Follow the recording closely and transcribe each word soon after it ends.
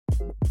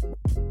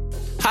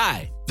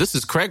Hi, this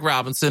is Craig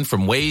Robinson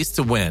from Ways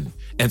to Win,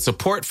 and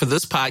support for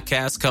this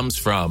podcast comes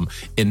from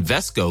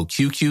Invesco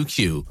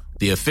QQQ,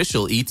 the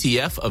official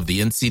ETF of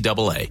the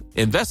NCAA.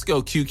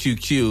 Invesco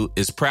QQQ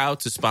is proud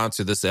to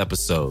sponsor this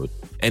episode,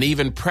 and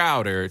even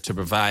prouder to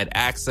provide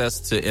access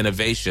to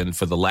innovation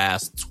for the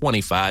last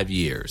 25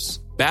 years.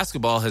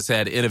 Basketball has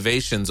had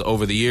innovations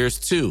over the years,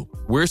 too.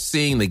 We're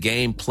seeing the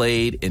game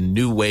played in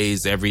new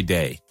ways every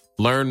day.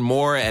 Learn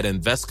more at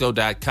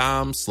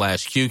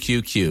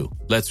Invesco.com/QQQ.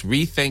 Let's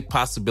rethink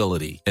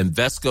possibility.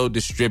 Invesco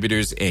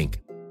Distributors, Inc.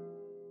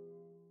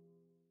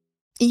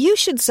 You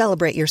should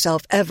celebrate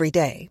yourself every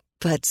day,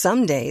 but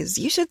some days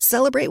you should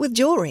celebrate with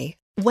jewelry.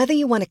 Whether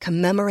you want to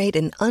commemorate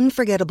an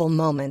unforgettable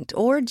moment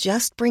or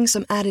just bring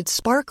some added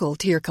sparkle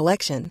to your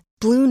collection,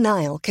 Blue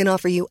Nile can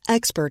offer you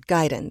expert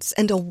guidance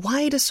and a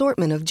wide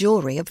assortment of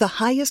jewelry of the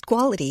highest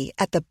quality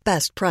at the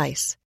best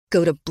price.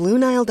 Go to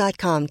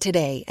BlueNile.com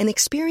today and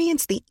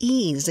experience the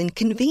ease and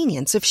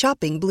convenience of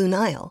shopping Blue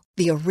Nile,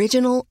 the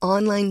original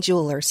online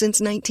jeweler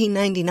since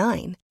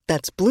 1999.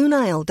 That's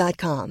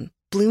BlueNile.com.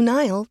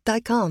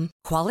 BlueNile.com.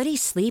 Quality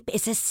sleep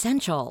is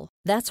essential.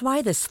 That's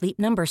why the Sleep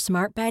Number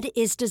Smart Bed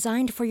is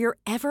designed for your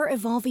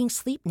ever-evolving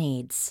sleep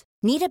needs.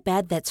 Need a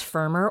bed that's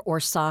firmer or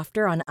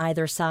softer on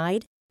either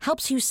side?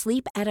 Helps you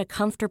sleep at a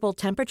comfortable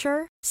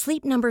temperature?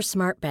 Sleep Number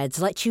Smart Beds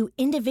let you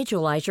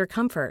individualize your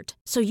comfort,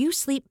 so you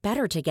sleep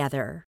better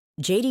together.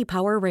 J.D.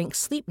 Power ranks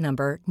Sleep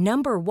Number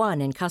number 1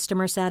 in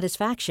customer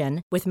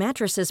satisfaction with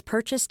mattresses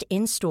purchased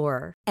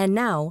in-store. And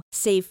now,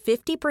 save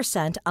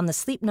 50% on the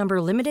Sleep Number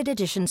Limited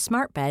Edition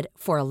Smart Bed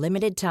for a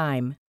limited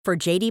time. For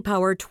J.D.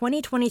 Power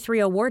 2023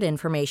 award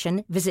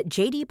information, visit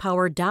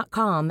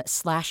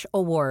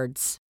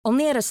jdpower.com/awards.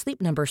 Only at a Sleep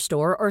Number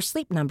store or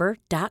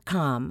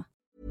sleepnumber.com.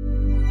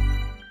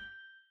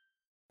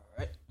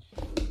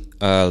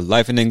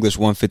 Life in English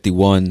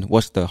 151.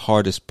 What's the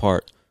hardest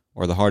part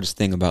or the hardest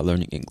thing about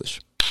learning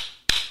English?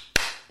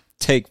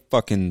 Take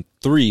fucking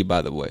 3,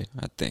 by the way,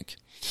 I think.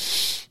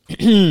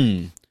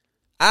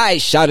 I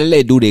shout it,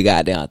 let's do the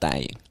goddamn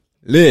thing.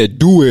 Let's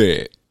do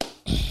it.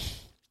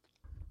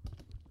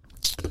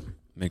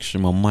 Make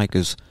sure my mic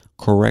is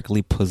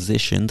correctly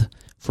positioned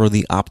for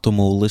the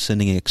optimal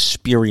listening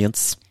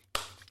experience.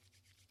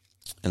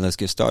 And let's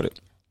get started.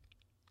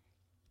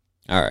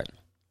 All right.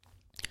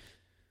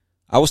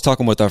 I was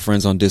talking with our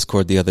friends on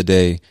Discord the other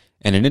day,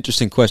 and an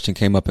interesting question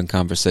came up in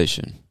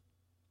conversation.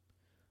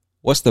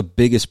 What's the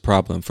biggest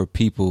problem for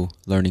people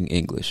learning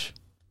English?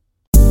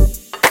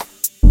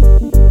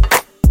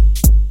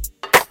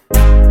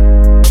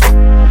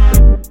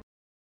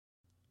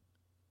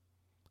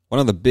 One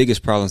of the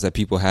biggest problems that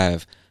people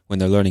have when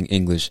they're learning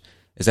English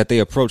is that they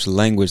approach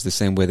language the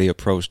same way they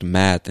approached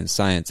math and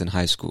science in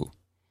high school.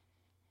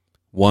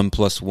 1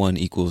 + 1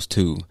 =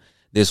 2.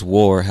 This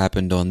war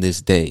happened on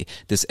this day.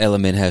 This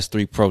element has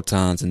 3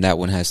 protons and that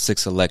one has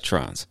 6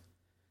 electrons.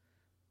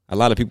 A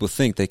lot of people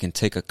think they can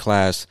take a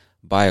class,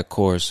 buy a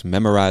course,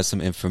 memorize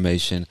some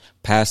information,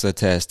 pass a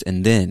test,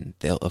 and then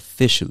they'll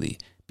officially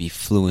be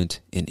fluent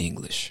in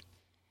English.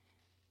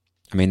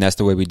 I mean, that's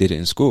the way we did it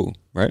in school,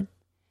 right?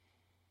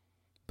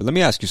 But let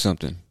me ask you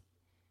something.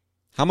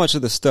 How much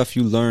of the stuff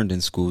you learned in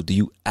school do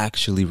you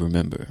actually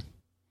remember?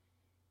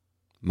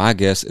 My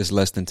guess is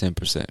less than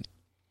 10%.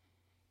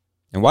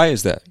 And why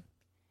is that?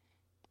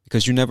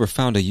 Because you never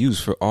found a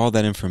use for all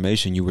that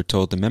information you were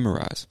told to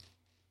memorize.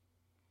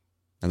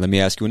 Now let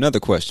me ask you another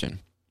question.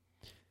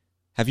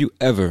 Have you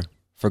ever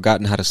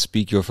forgotten how to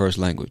speak your first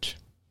language?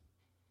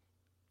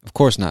 Of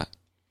course not.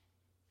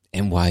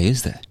 And why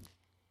is that?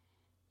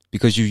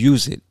 Because you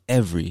use it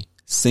every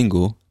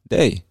single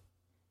day.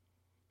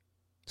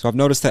 So I've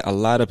noticed that a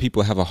lot of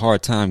people have a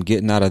hard time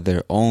getting out of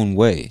their own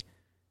way.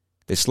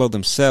 They slow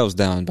themselves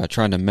down by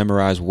trying to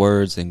memorize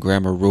words and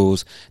grammar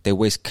rules. They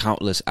waste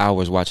countless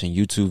hours watching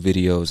YouTube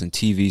videos and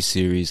TV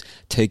series,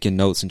 taking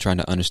notes and trying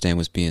to understand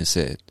what's being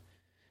said.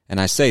 And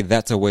I say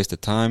that's a waste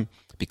of time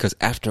because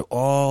after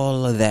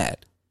all of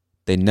that,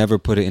 they never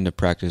put it into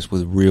practice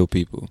with real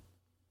people.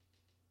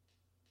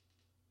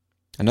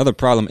 Another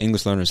problem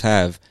English learners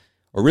have,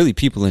 or really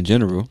people in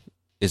general,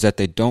 is that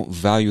they don't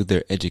value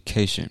their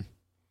education.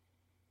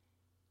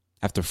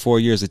 After 4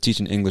 years of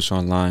teaching English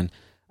online,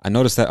 I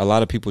noticed that a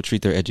lot of people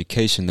treat their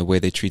education the way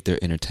they treat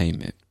their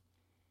entertainment.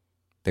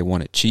 They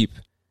want it cheap,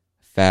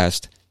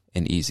 fast,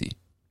 and easy.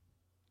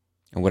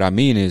 And what I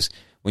mean is,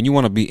 when you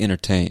want to be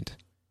entertained,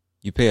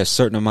 you pay a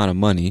certain amount of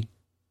money,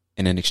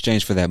 and in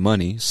exchange for that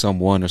money,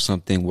 someone or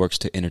something works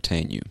to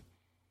entertain you.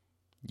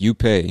 You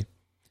pay,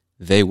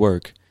 they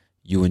work,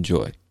 you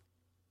enjoy.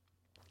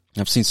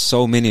 I've seen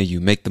so many of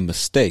you make the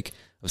mistake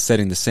of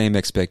setting the same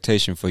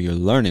expectation for your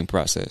learning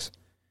process.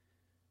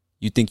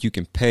 You think you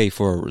can pay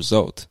for a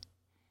result.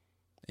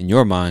 In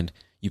your mind,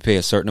 you pay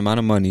a certain amount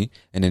of money,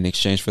 and in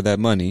exchange for that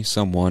money,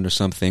 someone or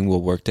something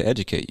will work to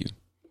educate you.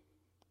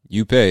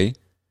 You pay,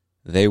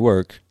 they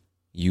work,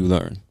 you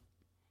learn.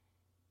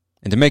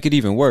 And to make it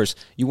even worse,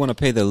 you want to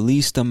pay the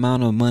least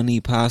amount of money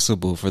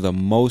possible for the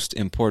most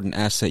important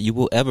asset you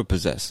will ever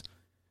possess,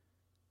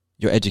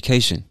 your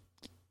education.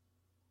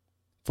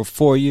 For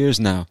 4 years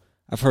now,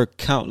 I've heard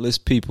countless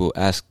people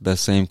ask the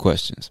same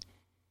questions.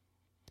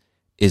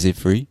 Is it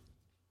free?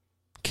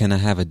 Can I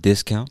have a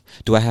discount?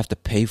 Do I have to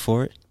pay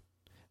for it?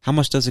 How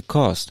much does it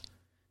cost?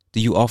 Do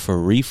you offer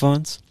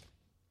refunds?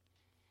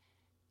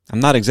 I'm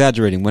not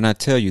exaggerating when I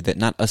tell you that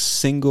not a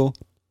single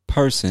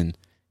person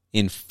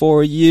in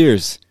 4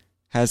 years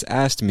has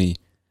asked me,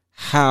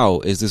 how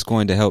is this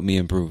going to help me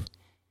improve?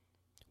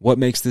 What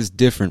makes this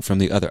different from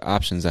the other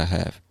options I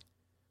have?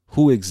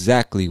 Who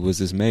exactly was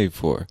this made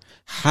for?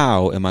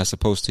 How am I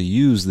supposed to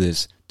use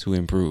this to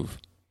improve?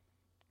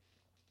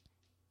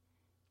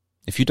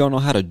 If you don't know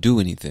how to do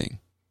anything,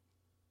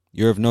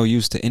 you're of no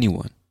use to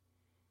anyone.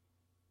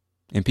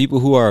 And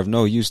people who are of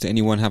no use to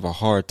anyone have a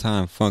hard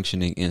time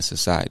functioning in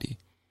society.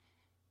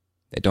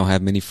 They don't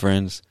have many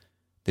friends.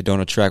 They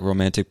don't attract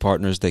romantic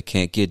partners. They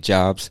can't get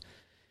jobs.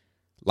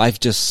 Life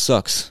just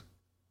sucks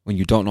when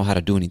you don't know how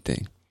to do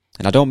anything.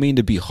 And I don't mean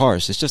to be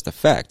harsh. It's just a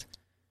fact.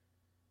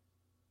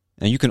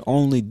 And you can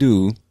only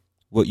do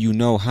what you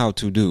know how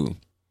to do.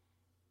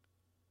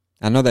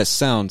 I know that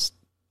sounds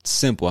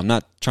simple. I'm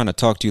not trying to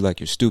talk to you like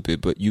you're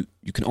stupid, but you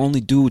can only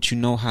do what you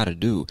know how to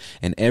do.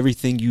 And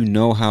everything you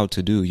know how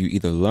to do, you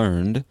either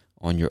learned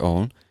on your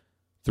own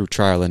through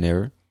trial and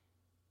error,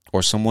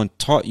 or someone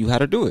taught you how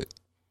to do it.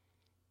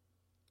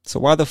 So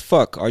why the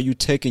fuck are you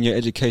taking your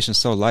education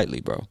so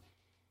lightly, bro?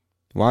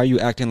 Why are you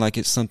acting like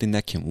it's something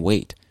that can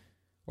wait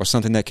or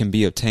something that can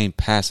be obtained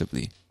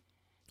passively?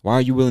 Why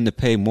are you willing to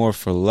pay more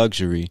for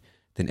luxury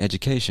than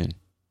education?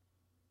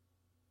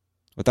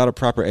 Without a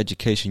proper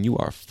education, you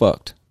are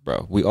fucked,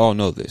 bro. We all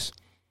know this.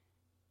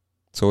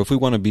 So if we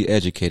want to be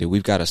educated,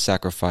 we've got to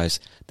sacrifice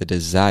the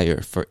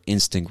desire for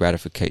instant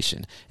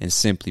gratification and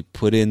simply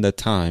put in the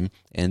time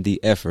and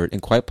the effort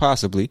and quite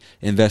possibly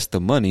invest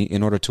the money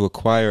in order to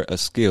acquire a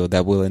skill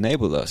that will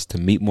enable us to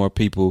meet more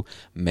people,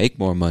 make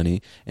more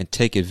money, and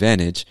take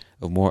advantage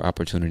of more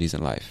opportunities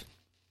in life.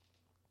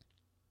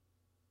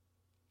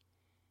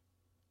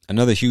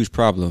 Another huge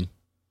problem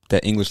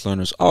that English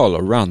learners all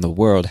around the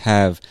world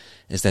have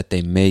is that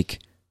they make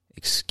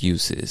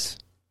excuses.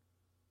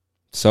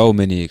 So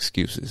many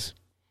excuses.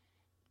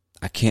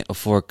 I can't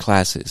afford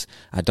classes.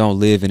 I don't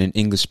live in an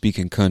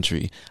English-speaking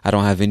country. I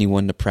don't have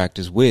anyone to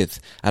practice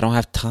with. I don't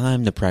have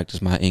time to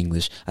practice my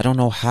English. I don't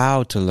know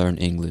how to learn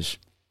English.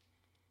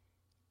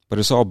 But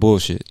it's all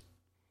bullshit.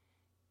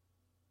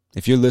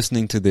 If you're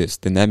listening to this,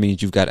 then that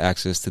means you've got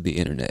access to the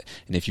internet.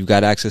 And if you've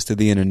got access to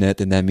the internet,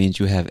 then that means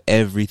you have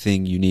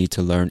everything you need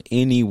to learn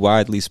any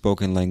widely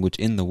spoken language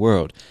in the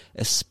world,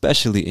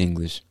 especially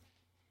English.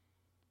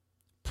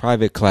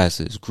 Private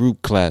classes,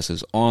 group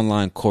classes,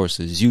 online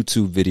courses,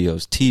 YouTube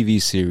videos, TV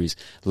series,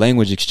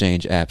 language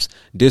exchange apps,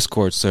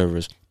 Discord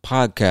servers,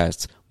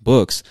 podcasts,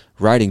 books,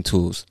 writing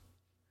tools.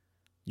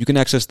 You can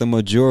access the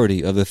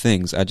majority of the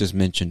things I just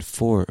mentioned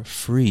for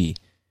free.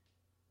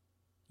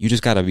 You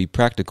just got to be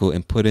practical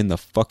and put in the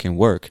fucking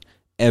work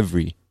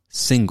every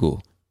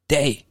single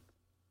day.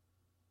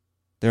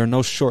 There are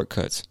no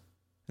shortcuts,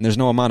 and there's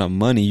no amount of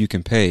money you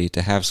can pay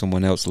to have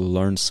someone else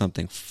learn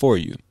something for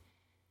you.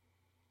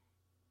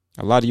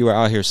 A lot of you are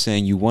out here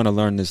saying you want to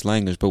learn this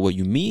language, but what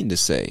you mean to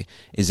say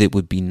is it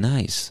would be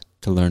nice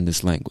to learn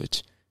this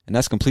language. And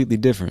that's completely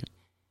different.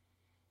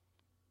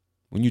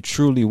 When you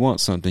truly want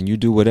something, you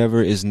do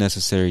whatever is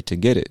necessary to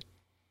get it.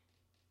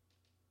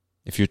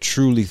 If you're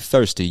truly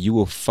thirsty, you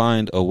will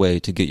find a way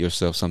to get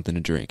yourself something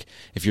to drink.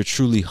 If you're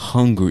truly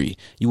hungry,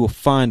 you will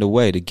find a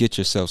way to get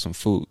yourself some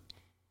food.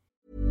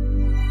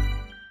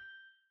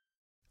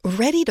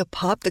 Ready to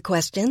pop the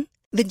question?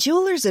 The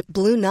jewelers at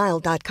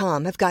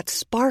BlueNile.com have got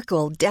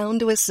sparkle down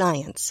to a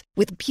science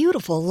with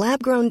beautiful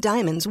lab-grown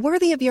diamonds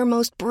worthy of your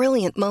most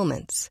brilliant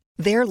moments.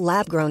 Their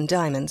lab-grown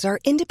diamonds are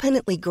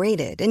independently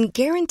graded and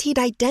guaranteed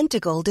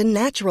identical to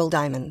natural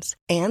diamonds,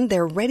 and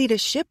they're ready to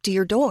ship to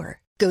your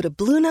door. Go to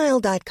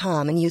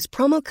BlueNile.com and use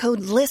promo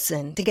code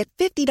LISTEN to get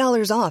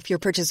 $50 off your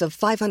purchase of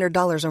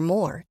 $500 or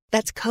more.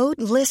 That's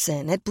code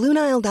LISTEN at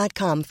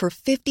BlueNile.com for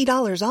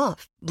 $50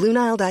 off.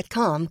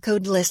 BlueNile.com,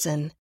 code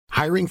LISTEN.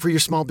 Hiring for your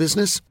small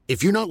business?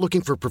 If you're not looking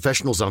for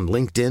professionals on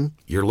LinkedIn,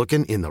 you're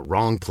looking in the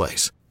wrong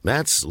place.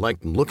 That's like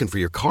looking for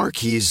your car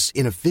keys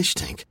in a fish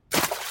tank.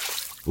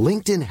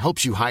 LinkedIn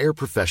helps you hire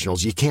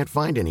professionals you can't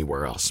find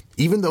anywhere else,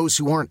 even those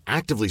who aren't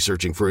actively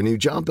searching for a new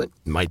job but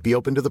might be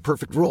open to the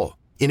perfect role.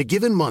 In a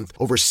given month,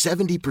 over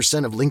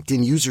 70% of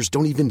LinkedIn users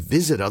don't even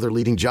visit other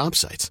leading job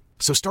sites.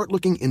 So start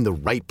looking in the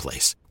right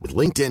place. With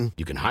LinkedIn,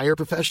 you can hire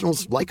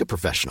professionals like a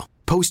professional.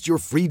 Post your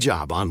free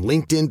job on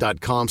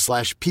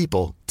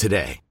linkedin.com/people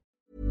today.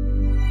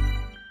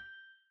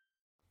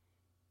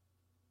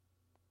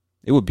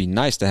 It would be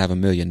nice to have $1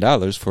 million,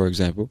 for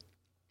example,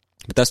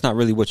 but that's not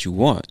really what you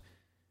want.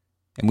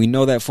 And we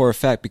know that for a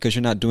fact because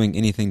you're not doing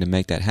anything to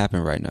make that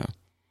happen right now.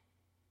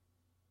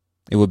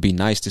 It would be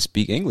nice to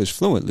speak English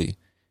fluently,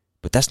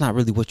 but that's not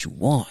really what you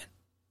want.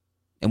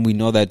 And we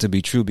know that to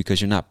be true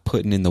because you're not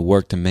putting in the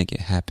work to make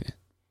it happen.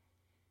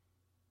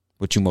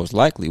 What you most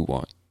likely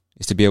want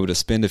is to be able to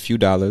spend a few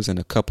dollars in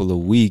a couple of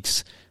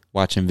weeks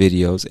watching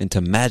videos and to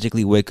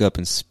magically wake up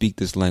and speak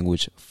this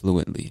language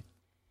fluently.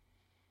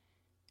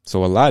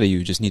 So a lot of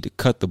you just need to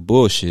cut the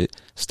bullshit,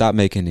 stop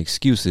making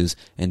excuses,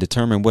 and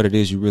determine what it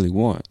is you really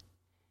want.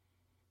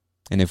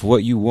 And if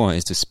what you want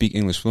is to speak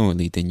English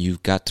fluently, then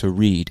you've got to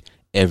read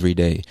every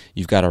day.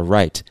 You've got to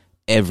write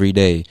every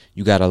day.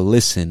 You got to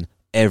listen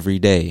every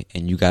day.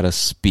 And you got to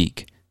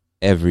speak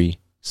every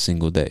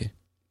single day.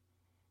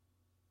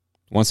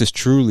 Once it's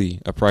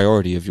truly a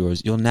priority of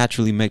yours, you'll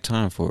naturally make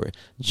time for it,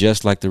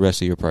 just like the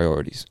rest of your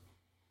priorities.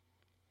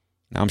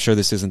 Now, I'm sure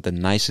this isn't the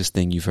nicest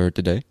thing you've heard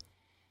today,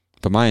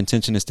 but my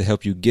intention is to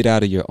help you get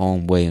out of your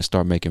own way and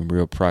start making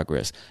real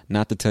progress,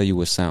 not to tell you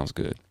what sounds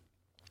good.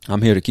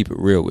 I'm here to keep it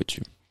real with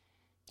you.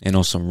 And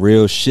on some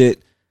real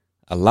shit,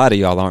 a lot of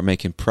y'all aren't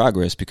making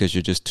progress because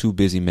you're just too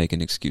busy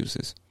making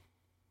excuses.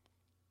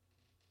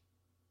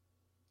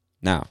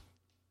 Now,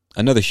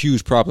 another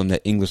huge problem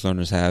that English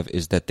learners have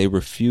is that they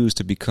refuse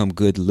to become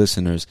good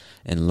listeners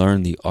and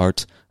learn the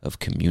art of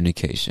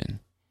communication.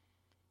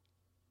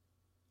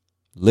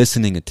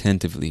 Listening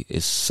attentively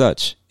is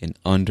such an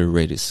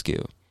underrated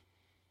skill.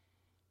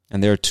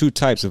 And there are two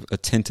types of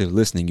attentive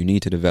listening you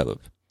need to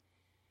develop.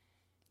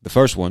 The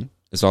first one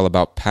is all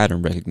about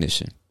pattern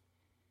recognition.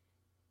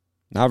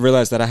 Now, I've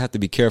realized that I have to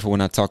be careful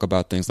when I talk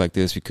about things like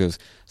this because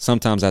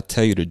sometimes I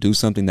tell you to do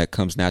something that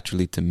comes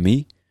naturally to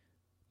me,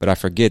 but I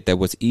forget that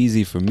what's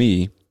easy for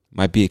me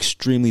might be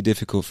extremely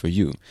difficult for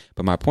you.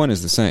 But my point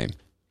is the same.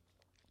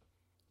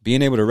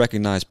 Being able to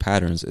recognize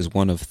patterns is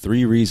one of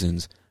 3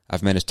 reasons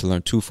I've managed to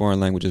learn 2 foreign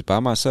languages by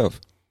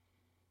myself.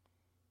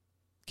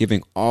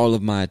 Giving all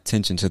of my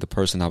attention to the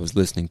person I was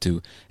listening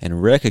to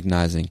and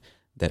recognizing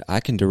that I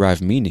can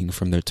derive meaning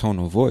from their tone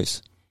of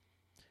voice.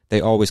 They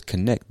always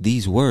connect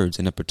these words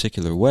in a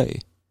particular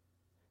way.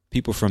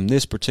 People from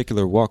this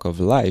particular walk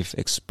of life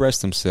express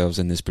themselves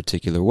in this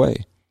particular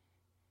way.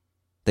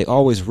 They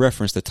always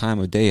reference the time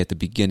of day at the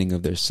beginning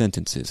of their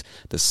sentences.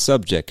 The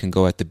subject can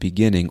go at the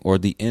beginning or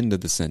the end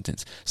of the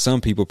sentence.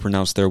 Some people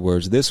pronounce their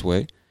words this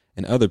way,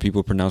 and other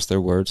people pronounce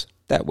their words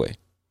that way.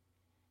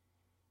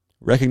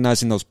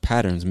 Recognizing those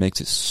patterns makes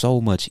it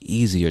so much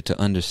easier to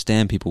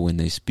understand people when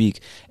they speak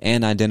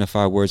and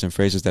identify words and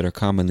phrases that are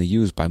commonly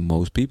used by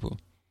most people.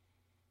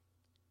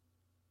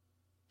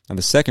 And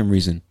the second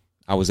reason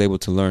I was able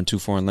to learn 2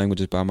 foreign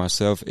languages by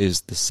myself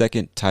is the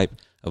second type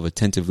of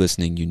attentive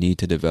listening you need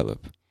to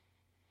develop.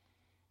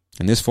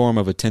 And this form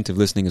of attentive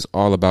listening is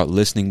all about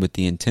listening with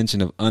the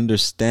intention of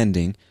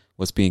understanding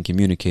what's being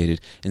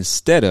communicated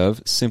instead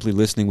of simply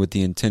listening with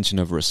the intention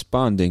of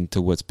responding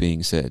to what's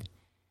being said.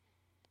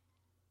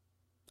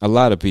 A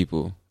lot of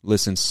people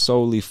listen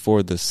solely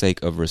for the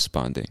sake of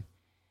responding.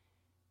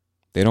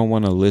 They don't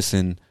want to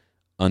listen,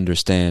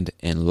 understand,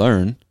 and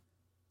learn.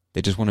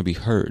 They just want to be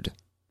heard.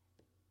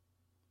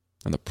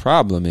 And the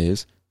problem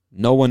is,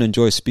 no one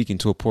enjoys speaking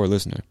to a poor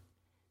listener.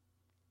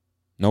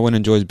 No one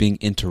enjoys being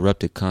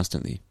interrupted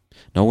constantly.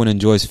 No one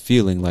enjoys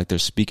feeling like they're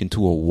speaking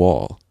to a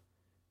wall.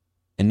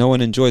 And no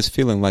one enjoys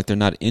feeling like they're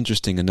not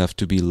interesting enough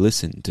to be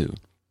listened to.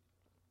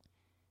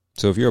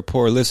 So if you're a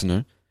poor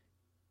listener,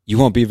 you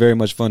won't be very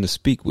much fun to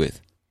speak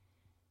with.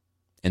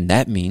 And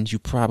that means you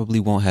probably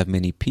won't have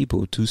many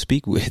people to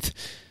speak with.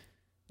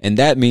 And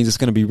that means it's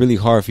going to be really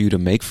hard for you to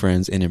make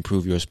friends and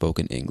improve your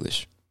spoken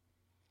English.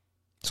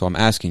 So I'm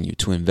asking you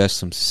to invest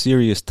some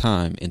serious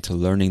time into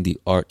learning the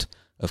art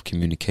of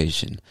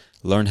communication.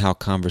 Learn how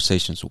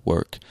conversations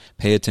work.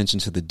 Pay attention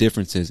to the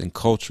differences in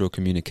cultural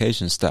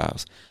communication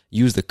styles.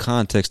 Use the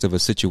context of a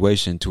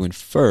situation to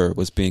infer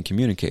what's being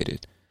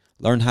communicated.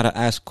 Learn how to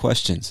ask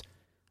questions.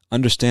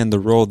 Understand the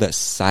role that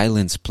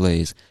silence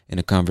plays in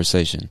a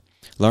conversation.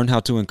 Learn how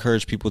to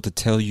encourage people to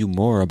tell you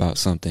more about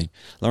something.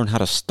 Learn how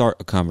to start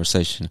a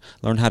conversation.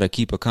 Learn how to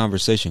keep a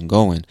conversation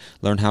going.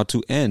 Learn how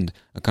to end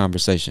a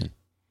conversation.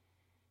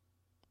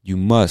 You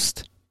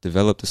must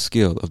develop the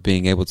skill of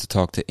being able to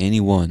talk to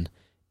anyone,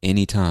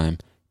 anytime,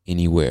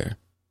 anywhere.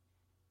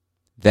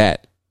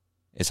 That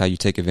is how you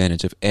take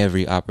advantage of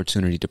every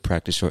opportunity to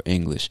practice your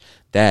English.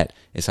 That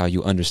is how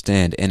you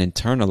understand and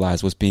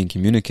internalize what's being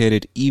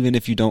communicated, even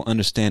if you don't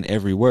understand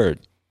every word.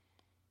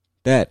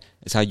 That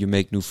is how you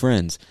make new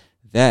friends.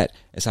 That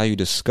is how you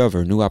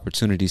discover new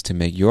opportunities to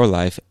make your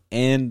life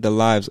and the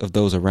lives of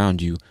those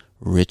around you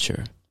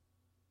richer.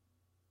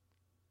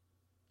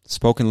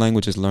 Spoken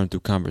language is learned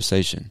through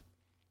conversation.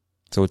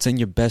 So it's in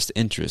your best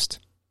interest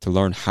to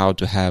learn how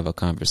to have a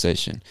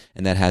conversation.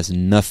 And that has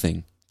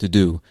nothing to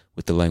do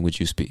with the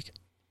language you speak.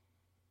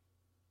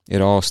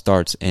 It all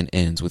starts and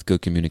ends with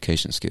good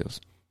communication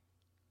skills.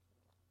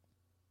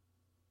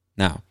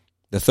 Now,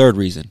 the third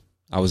reason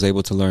I was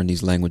able to learn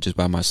these languages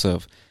by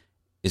myself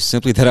is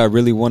simply that I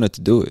really wanted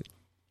to do it.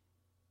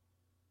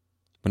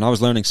 When I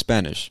was learning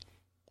Spanish,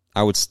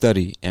 I would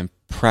study and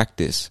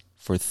practice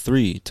for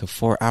 3 to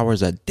 4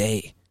 hours a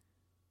day.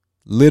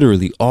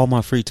 Literally all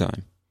my free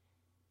time.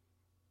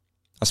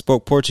 I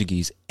spoke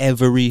Portuguese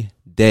every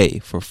day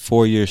for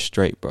 4 years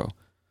straight, bro.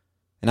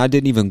 And I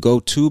didn't even go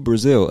to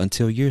Brazil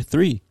until year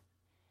 3.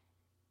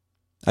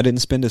 I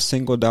didn't spend a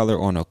single dollar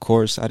on a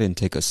course. I didn't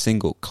take a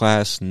single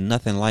class,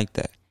 nothing like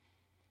that.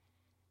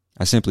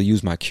 I simply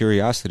used my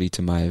curiosity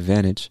to my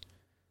advantage.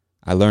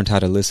 I learned how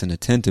to listen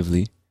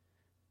attentively.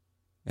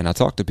 and I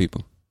talk to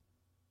people.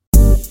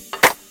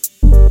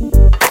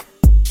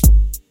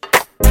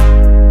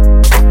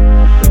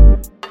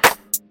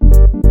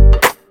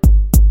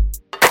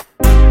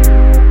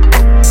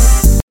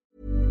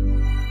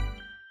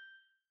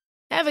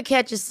 Ever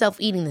catch yourself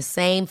eating the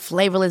same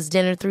flavorless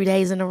dinner 3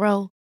 days in a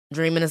row?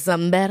 Dreaming of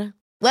something better?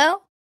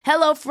 Well,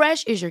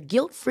 HelloFresh is your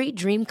guilt-free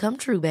dream come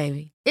true,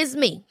 baby. It's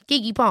me,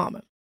 Keke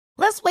Palmer.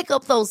 Let's wake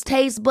up those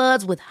taste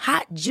buds with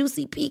hot,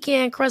 juicy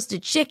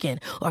pecan-crusted chicken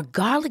or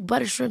garlic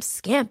butter shrimp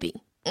scampi.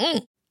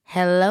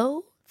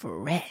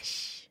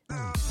 HelloFresh.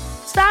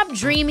 Stop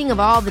dreaming of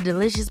all the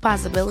delicious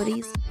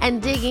possibilities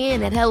and dig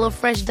in at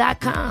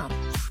HelloFresh.com.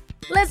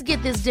 Let's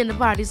get this dinner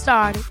party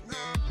started.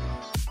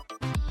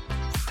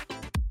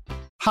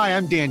 Hi,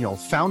 I'm Daniel,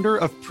 founder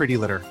of Pretty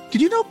Litter.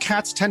 Did you know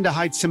cats tend to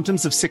hide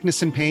symptoms of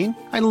sickness and pain?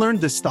 I learned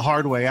this the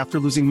hard way after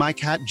losing my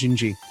cat,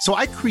 Gingy. So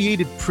I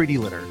created Pretty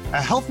Litter,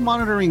 a health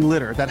monitoring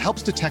litter that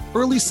helps detect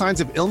early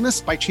signs of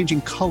illness by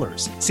changing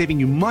colors, saving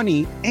you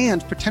money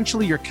and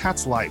potentially your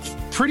cat's life.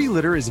 Pretty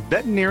Litter is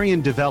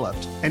veterinarian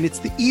developed, and it's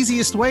the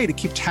easiest way to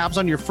keep tabs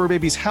on your fur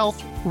baby's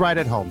health right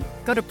at home.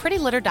 Go to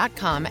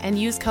prettylitter.com and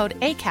use code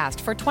ACAST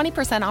for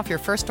 20% off your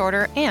first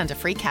order and a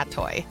free cat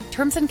toy.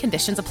 Terms and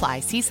conditions apply.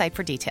 See site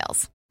for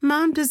details.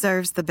 Mom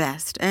deserves the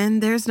best,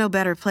 and there's no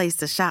better place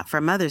to shop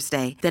for Mother's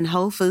Day than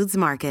Whole Foods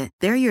Market.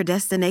 They're your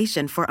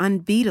destination for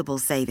unbeatable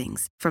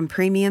savings, from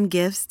premium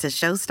gifts to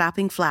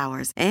show-stopping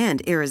flowers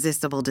and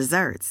irresistible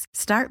desserts.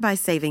 Start by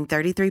saving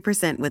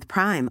 33% with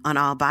Prime on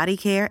all body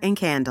care and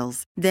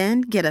candles.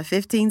 Then get a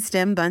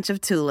 15-stem bunch of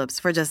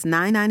tulips for just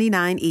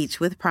 $9.99 each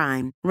with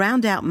Prime.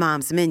 Round out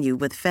Mom's menu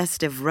with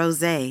festive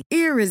rosé,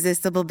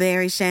 irresistible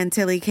berry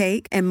chantilly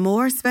cake, and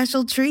more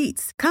special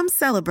treats. Come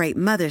celebrate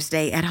Mother's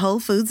Day at Whole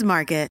Foods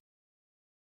Market.